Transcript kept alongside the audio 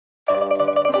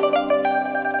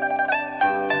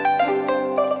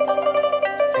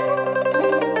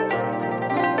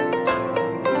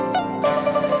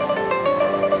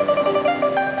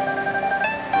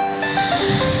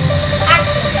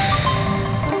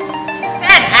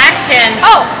Concession.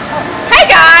 Oh, hey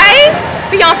guys!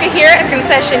 Bianca here at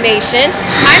Concession Nation.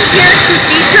 I'm here to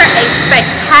feature a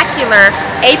spectacular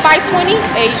 8x20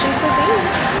 Asian cuisine.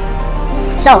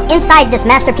 So, inside this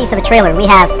masterpiece of a trailer, we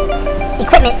have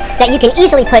equipment that you can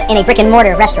easily put in a brick and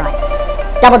mortar restaurant.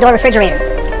 Double door refrigerator.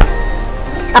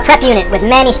 A prep unit with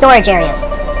many storage areas.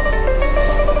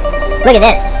 Look at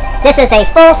this. This is a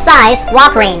full-size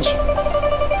wok range.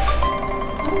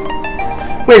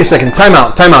 Wait a second, time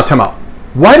out.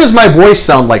 Why does my voice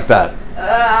sound like that?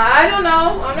 I don't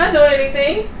know. I'm not doing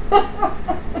anything.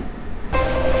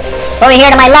 Over here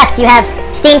to my left, you have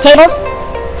steam tables,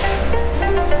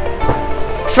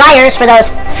 fryers for those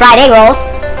fried egg rolls,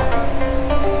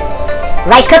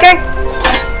 rice cooker,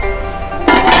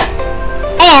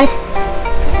 and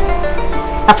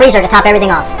a freezer to top everything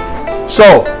off.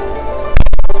 So,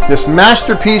 this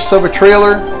masterpiece of a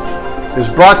trailer is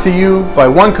brought to you by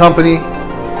one company,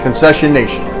 Concession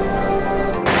Nation.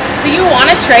 Do you want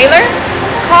a trailer?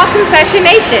 Call Concession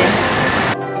Nation.